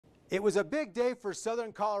It was a big day for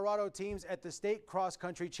Southern Colorado teams at the state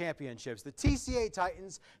cross-country championships. The TCA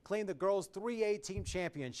Titans claimed the girls 3A team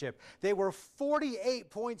championship. They were 48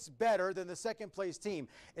 points better than the second place team.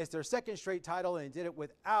 It's their second straight title, and did it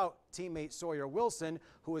without teammate Sawyer Wilson,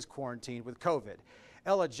 who was quarantined with COVID.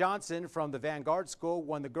 Ella Johnson from the Vanguard School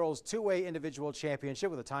won the girls 2A individual championship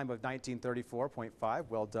with a time of 1934.5.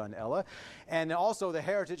 Well done, Ella. And also the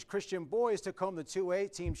Heritage Christian boys took home the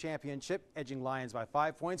 2A team championship, edging Lions by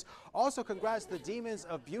 5 points. Also congrats to the Demons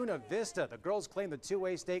of Buena Vista. The girls claimed the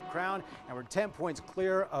 2A state crown and were 10 points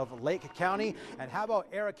clear of Lake County. And how about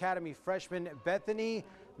Air Academy freshman Bethany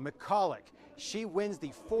McCulloch? She wins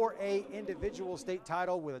the 4A individual state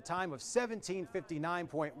title with a time of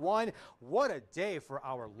 17:59.1. What a day for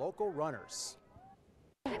our local runners.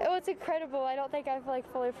 It was incredible. I don't think I've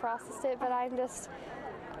fully processed it, but it's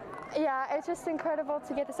just incredible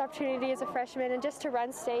to get this opportunity as a freshman and just to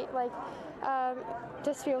run state,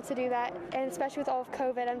 just to be able to do that. And especially with all of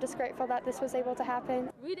COVID, I'm just grateful that this was able to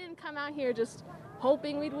happen. We didn't come out here just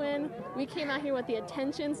hoping we'd win. We came out here with the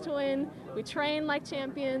intentions to win. We trained like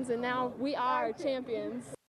champions, and now we are champions.